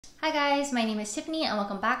Hi guys, my name is Tiffany and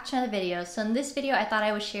welcome back to another video. So in this video, I thought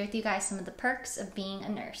I would share with you guys some of the perks of being a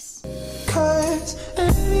nurse. 'Cause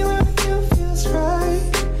anywhere with you feels right.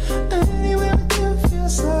 Anywhere with you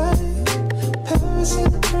feels like Paris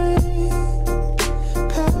in the rain.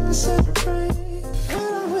 Paris in the rain. When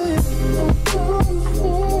I'm with you, when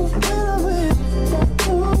I'm with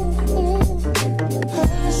you,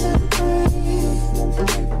 Paris in the rain.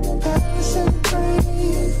 Paris in the rain.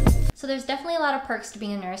 So there's definitely a lot of perks to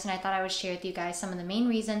being a nurse, and I thought I would share with you guys some of the main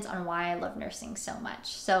reasons on why I love nursing so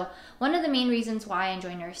much. So one of the main reasons why I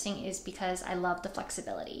enjoy nursing is because I love the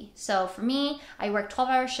flexibility. So for me, I work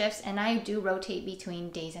 12-hour shifts and I do rotate between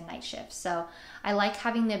days and night shifts. So I like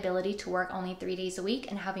having the ability to work only 3 days a week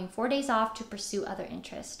and having 4 days off to pursue other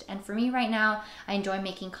interests. And for me right now, I enjoy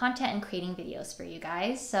making content and creating videos for you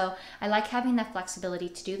guys. So I like having that flexibility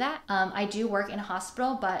to do that. I do work in a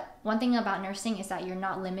hospital, but one thing about nursing is that you're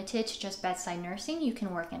not limited to just bedside nursing. You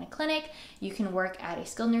can work in a clinic, you can work at a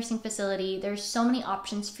skilled nursing facility. There's so many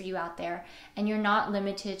options for you out there, and you're not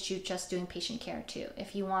limited to just doing patient care too.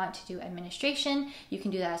 If you want to do administration, you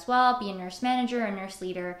can do that as well. Be a nurse manager, a nurse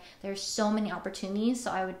leader. There's so many opportunities.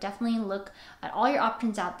 So I would definitely look at all your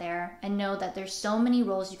options out there and know that there's so many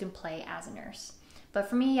roles you can play as a nurse. But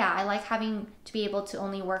for me, yeah, I like having to be able to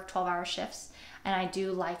only work 12-hour shifts, and I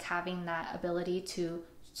do like having that ability to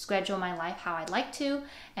schedule my life how I'd like to.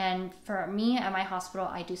 And for me at my hospital,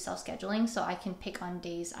 I do self-scheduling, so I can pick on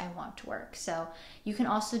days I want to work. So you can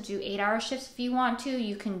also do 8-hour shifts if you want to.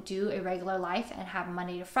 You can do a regular life and have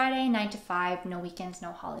Monday to Friday, 9 to 5, no weekends,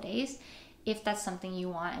 no holidays, if that's something you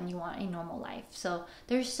want and you want a normal life. So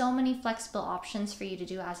there's so many flexible options for you to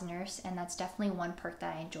do as a nurse, and that's definitely one perk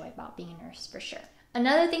that I enjoy about being a nurse for sure.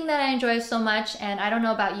 Another thing that I enjoy so much, and I don't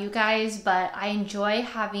know about you guys, but I enjoy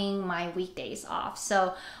having my weekdays off.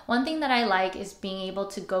 So one thing that I like is being able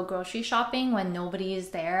to go grocery shopping when nobody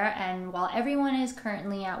is there, and while everyone is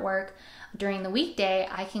currently at work during the weekday,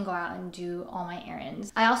 I can go out and do all my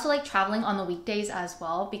errands. I also like traveling on the weekdays as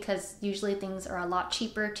well, because usually things are a lot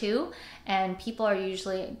cheaper too, and people are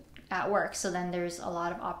usually at work, so then there's a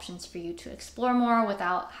lot of options for you to explore more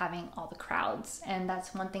without having all the crowds. And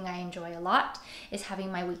that's one thing I enjoy a lot, is having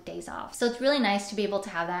my weekdays off. So it's really nice to be able to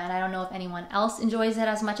have that, and I don't know if anyone else enjoys it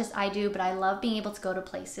as much as I do, but I love being able to go to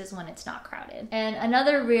places when it's not crowded. And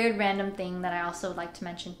another weird random thing that I also would like to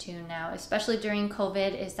mention too now, especially during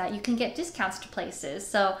COVID, is that you can get discounts to places.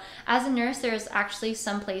 So as a nurse, there's actually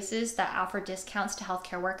some places that offer discounts to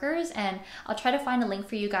healthcare workers, and I'll try to find a link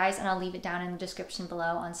for you guys and I'll leave it down in the description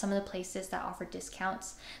below on some of the places that offer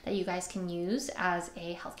discounts that you guys can use as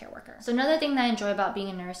a healthcare worker. So another thing that I enjoy about being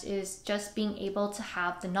a nurse is just being able to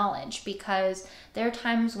have the knowledge, because there are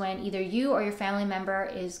times when either you or your family member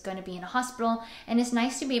is going to be in a hospital, and it's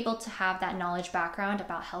nice to be able to have that knowledge background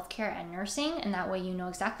about healthcare and nursing, and that way you know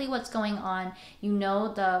exactly what's going on, you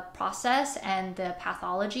know the process and the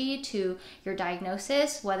pathology to your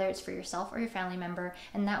diagnosis, whether it's for yourself or your family member,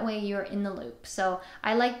 and that way you're in the loop. So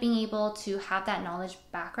I like being able to have that knowledge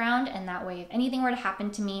background, and that way if anything were to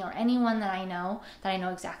happen to me or anyone that I know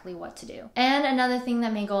exactly what to do. And another thing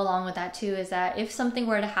that may go along with that too is that if something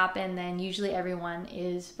were to happen, then usually everyone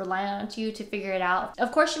is relying on you to figure it out.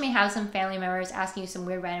 Of course, you may have some family members asking you some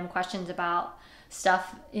weird random questions about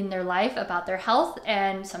stuff in their life, about their health,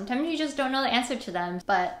 and sometimes you just don't know the answer to them.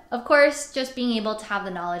 But of course, just being able to have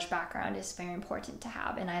the knowledge background is very important to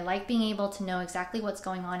have, and I like being able to know exactly what's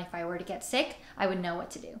going on. If I were to get sick, I would know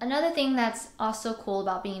what to do. Another thing that's also cool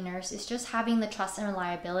about being a nurse is just having the trust and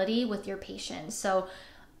reliability with your patients. So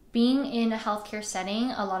being in a healthcare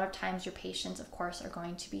setting, a lot of times your patients, of course, are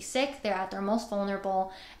going to be sick. They're at their most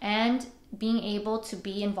vulnerable, and being able to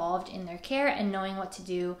be involved in their care and knowing what to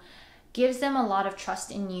do gives them a lot of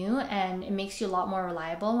trust in you, and it makes you a lot more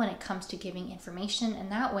reliable when it comes to giving information.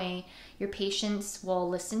 And that way your patients will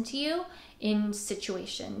listen to you in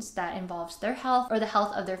situations that involves their health or the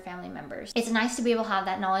health of their family members. It's nice to be able to have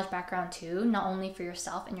that knowledge background too, not only for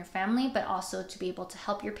yourself and your family, but also to be able to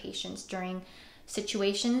help your patients during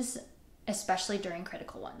situations, especially during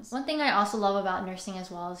critical ones. One thing I also love about nursing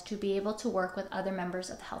as well is to be able to work with other members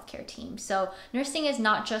of the healthcare team. So nursing is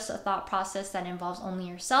not just a thought process that involves only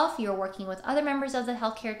yourself. You're working with other members of the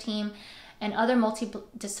healthcare team and other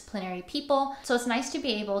multidisciplinary people. So it's nice to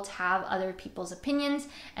be able to have other people's opinions,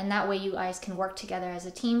 and that way you guys can work together as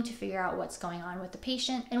a team to figure out what's going on with the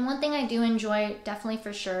patient. And one thing I do enjoy, definitely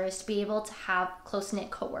for sure, is to be able to have close-knit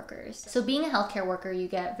coworkers. So being a healthcare worker, you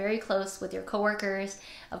get very close with your coworkers.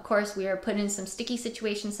 Of course, we are put in some sticky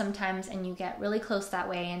situations sometimes, and you get really close that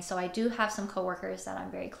way. And so I do have some coworkers that I'm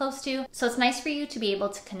very close to. So it's nice for you to be able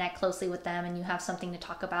to connect closely with them, and you have something to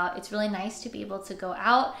talk about. It's really nice to be able to go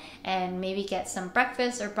out and maybe maybe get some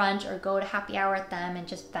breakfast or brunch or go to happy hour with them and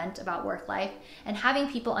just vent about work life, and having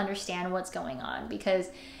people understand what's going on. Because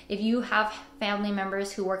if you have family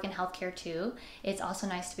members who work in healthcare too, it's also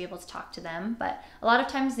nice to be able to talk to them. But a lot of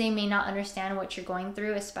times they may not understand what you're going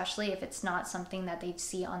through, especially if it's not something that they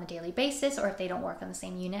see on a daily basis or if they don't work on the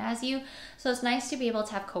same unit as you. So it's nice to be able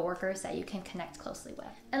to have coworkers that you can connect closely with.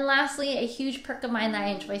 And lastly, a huge perk of mine that I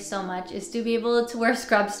enjoy so much is to be able to wear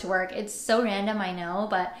scrubs to work. It's so random, I know,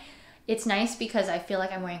 but it's nice because I feel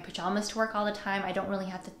like I'm wearing pajamas to work all the time. I don't really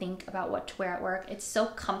have to think about what to wear at work. It's so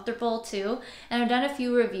comfortable too. And I've done a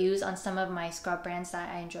few reviews on some of my scrub brands that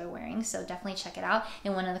I enjoy wearing, so definitely check it out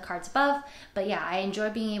in one of the cards above. But yeah, I enjoy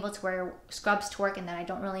being able to wear scrubs to work, and then I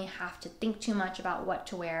don't really have to think too much about what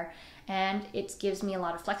to wear. And it gives me a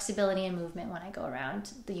lot of flexibility and movement when I go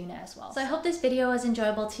around the unit as well. So I hope this video was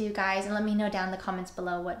enjoyable to you guys, and let me know down in the comments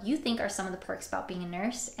below what you think are some of the perks about being a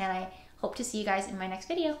nurse. And I hope to see you guys in my next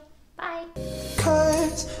video. Bye.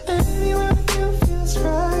 'Cause